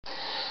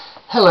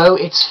Hello,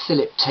 it's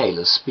Phillip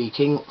Taylor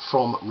speaking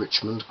from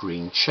Richmond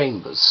Green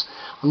Chambers.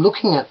 I'm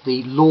looking at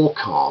the law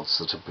cards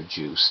that are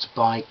produced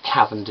by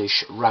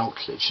Cavendish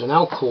Routledge. They're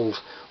now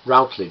called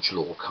Routledge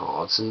law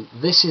cards, and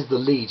this is the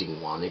leading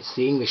one. It's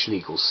the English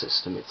legal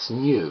system. It's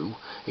new.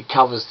 It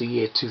covers the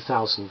year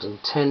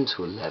 2010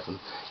 to 11.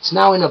 It's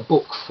now in a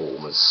book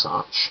form as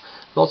such.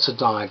 Lots of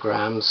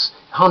diagrams,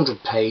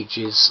 100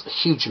 pages, a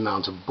huge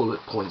amount of bullet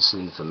points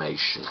and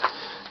information.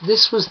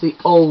 This was the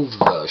old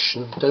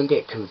version, don't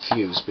get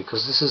confused,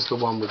 because this is the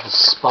one with the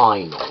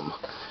spine on,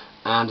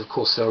 and of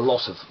course there are a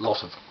lot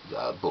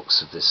of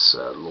books of this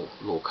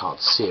law card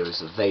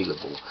series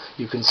available.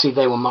 You can see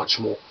they were much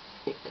more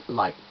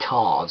like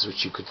cards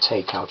which you could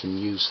take out and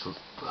use for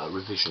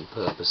revision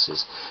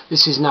purposes.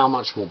 This is now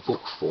much more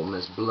book form.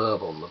 There's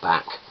blurb on the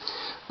back,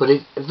 but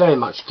it very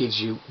much gives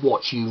you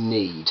what you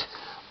need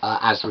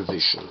as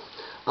revision.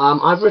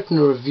 I've written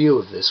a review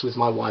of this with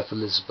my wife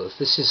Elizabeth.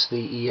 This is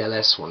the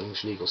ELS one,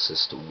 English Legal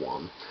System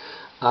 1,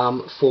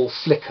 for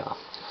Flickr.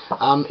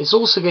 It's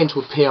also going to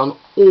appear on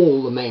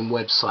all the main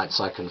websites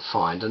I can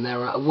find, and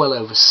there are well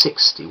over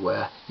 60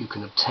 where you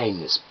can obtain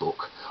this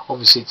book.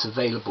 Obviously it's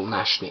available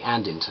nationally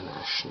and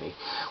internationally.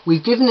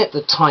 We've given it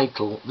the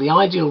title, The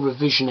Ideal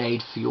Revision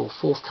Aid for Your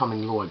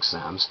Forthcoming Law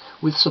Exams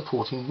with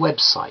Supporting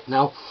Website.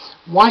 Now,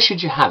 why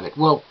should you have it?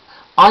 Well,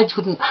 I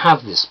couldn't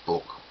have this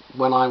book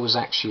when I was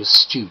actually a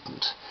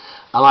student,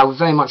 and I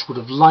very much would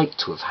have liked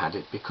to have had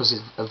it because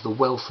of the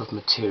wealth of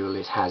material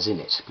it has in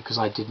it, because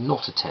I did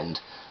not attend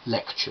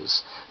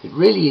lectures. It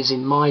really is,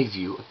 in my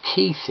view, a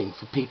key thing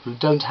for people who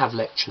don't have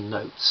lecture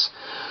notes.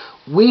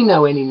 We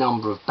know any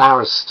number of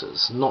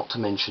barristers, not to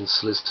mention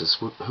solicitors,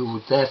 who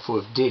would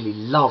therefore have dearly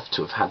loved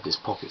to have had this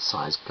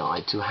pocket-sized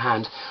guide to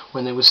hand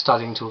when they were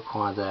studying to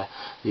acquire their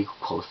legal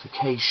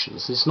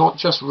qualifications. It's not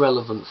just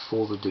relevant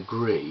for the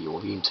degree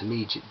or the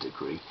intermediate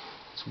degree.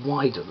 It's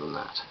wider than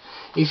that.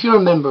 If you're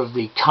a member of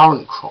the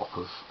current crop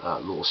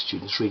of law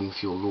students reading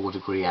for your law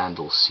degree and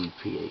or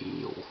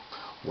CPE or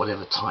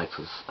whatever type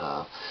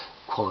of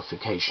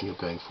qualification you're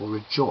going for,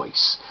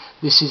 rejoice.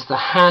 This is the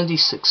handy,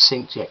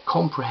 succinct yet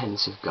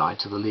comprehensive guide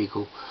to the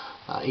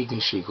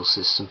English legal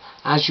system,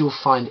 as you'll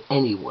find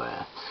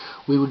anywhere.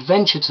 We would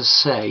venture to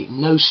say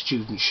no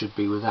student should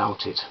be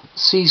without it.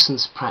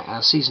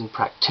 Seasoned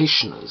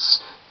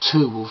practitioners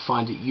too will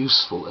find it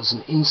useful as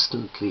an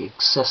instantly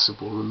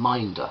accessible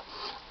reminder,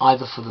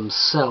 either for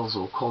themselves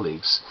or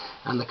colleagues,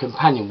 and the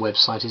companion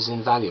website is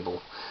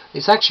invaluable.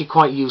 It's actually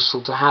quite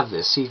useful to have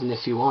this, even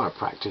if you are a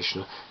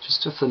practitioner,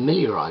 just to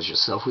familiarise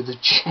yourself with the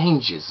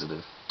changes that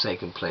have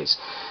taken place.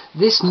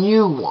 This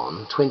new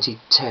one,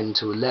 2010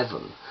 to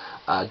 11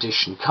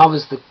 edition,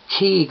 covers the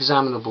key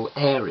examinable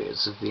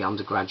areas of the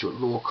undergraduate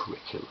law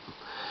curriculum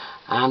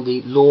and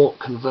the law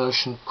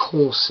conversion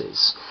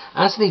courses.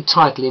 As the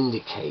title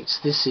indicates,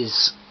 this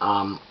is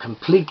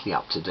completely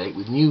up to date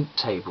with new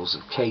tables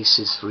of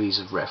cases for ease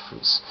of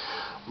reference.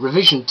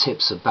 Revision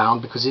tips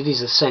abound because it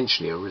is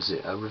essentially a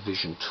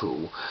revision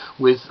tool,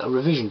 with a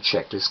revision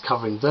checklist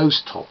covering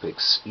those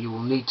topics you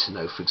will need to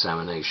know for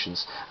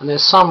examinations, and there are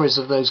summaries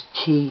of those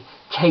key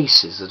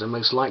cases that are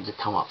most likely to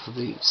come up for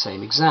the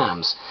same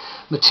exams.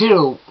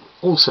 Material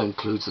also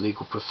includes the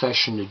legal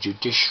profession, the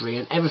judiciary,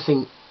 and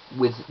everything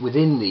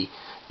within the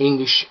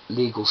English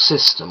legal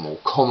system, or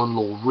common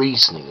law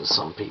reasoning as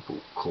some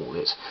people call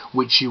it,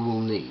 which you will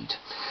need.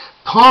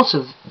 Part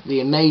of the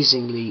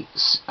amazingly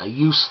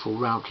useful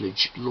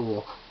Routledge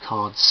law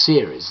card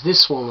series,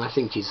 this one I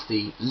think is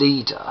the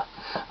leader,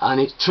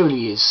 and it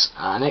truly is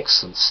an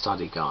excellent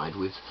study guide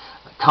with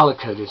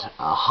colour-coded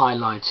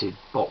highlighted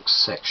box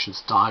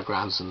sections,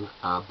 diagrams and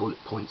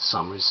bullet point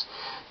summaries,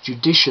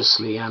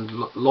 judiciously and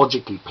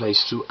logically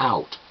placed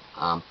throughout,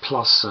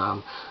 plus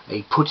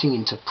a putting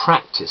into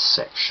practice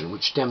section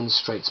which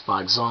demonstrates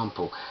by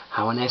example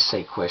how an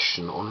essay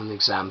question on an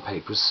exam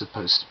paper is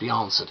supposed to be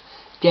answered.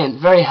 Again,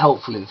 very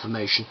helpful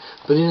information,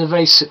 but in a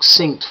very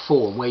succinct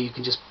form where you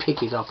can just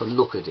pick it up and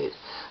look at it,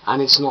 and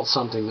it's not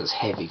something that's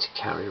heavy to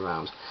carry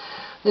around.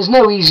 There's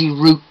no easy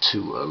route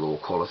to a law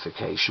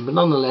qualification, but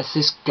nonetheless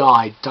this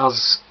guide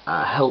does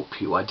help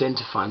you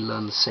identify and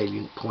learn the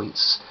salient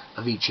points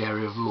of each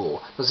area of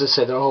law. As I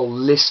said, there are a whole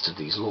list of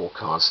these law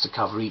cards to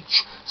cover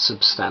each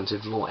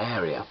substantive law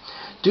area.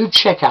 Do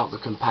check out the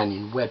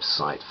companion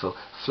website for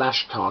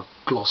flashcard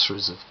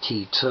glossaries of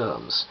key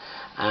terms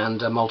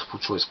and multiple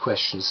choice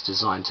questions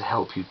designed to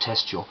help you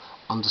test your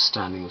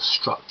understanding of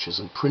structures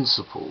and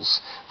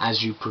principles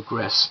as you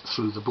progress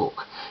through the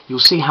book. You'll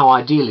see how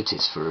ideal it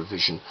is for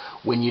revision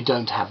when you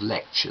don't have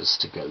lectures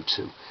to go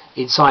to.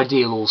 It's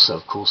ideal also,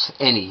 of course, for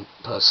any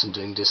person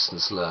doing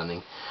distance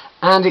learning,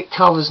 and it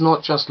covers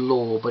not just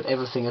law but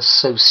everything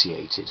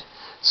associated.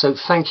 So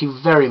thank you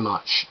very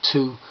much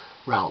to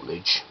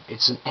Routledge.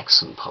 It's an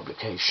excellent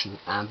publication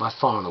and by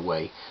far and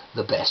away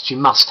the best. You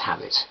must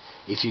have it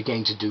if you're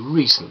going to do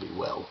reasonably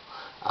well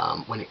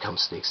when it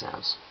comes to the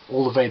exams.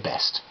 All the very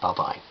best. Bye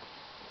bye.